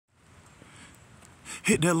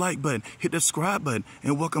hit that like button, hit that subscribe button,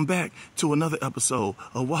 and welcome back to another episode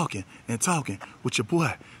of Walking and Talking with your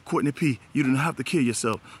boy, Courtney P. You don't have to kill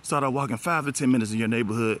yourself. Start out walking 5 to 10 minutes in your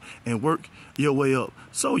neighborhood and work your way up.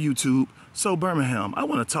 So YouTube, so Birmingham, I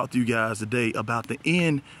want to talk to you guys today about the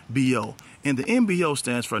NBO. And the NBO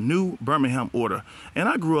stands for New Birmingham Order. And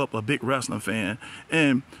I grew up a big wrestling fan.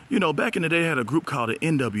 And, you know, back in the day, they had a group called the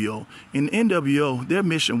NWO. And the NWO, their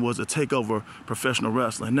mission was to take over professional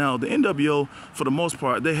wrestling. Now, the NWO, for the most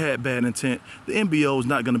part, they had bad intent. The NBO is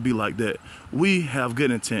not going to be like that. We have good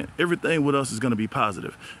intent. Everything with us is going to be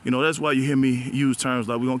positive. You know, that's why you hear me use terms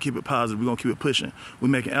like we're going to keep it positive, we're going to keep it pushing. We're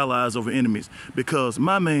making allies over enemies. Because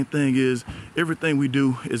my main thing is everything we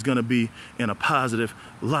do is going to be in a positive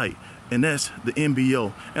light. And that's the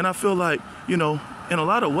NBO. And I feel like, you know, in a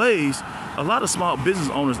lot of ways, a lot of small business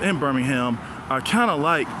owners in Birmingham are kind of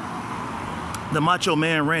like the Macho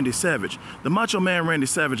Man Randy Savage. The Macho Man Randy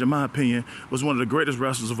Savage, in my opinion, was one of the greatest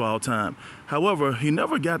wrestlers of all time. However, he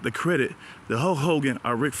never got the credit that Hulk Hogan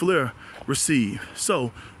or Ric Flair received.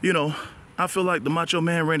 So, you know, I feel like the Macho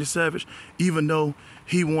Man Randy Savage, even though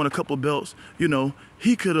he won a couple belts, you know,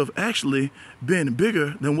 he could have actually been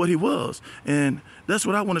bigger than what he was. And that's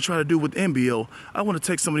what I want to try to do with NBO. I want to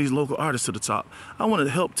take some of these local artists to the top. I want to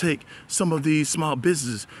help take some of these small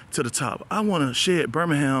businesses to the top. I want to share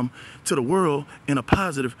Birmingham to the world in a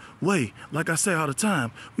positive way. Like I say all the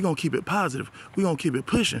time, we're going to keep it positive. We're going to keep it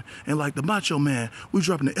pushing. And like the Macho Man, we're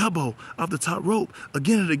dropping the elbow off the top rope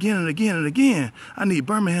again and again and again and again. I need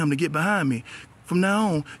Birmingham to get behind me. From now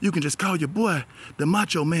on, you can just call your boy, the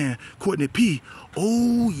Macho Man, Courtney P.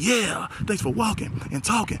 Oh, yeah. Thanks for walking and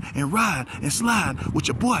talking and riding and sliding with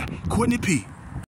your boy, Courtney P.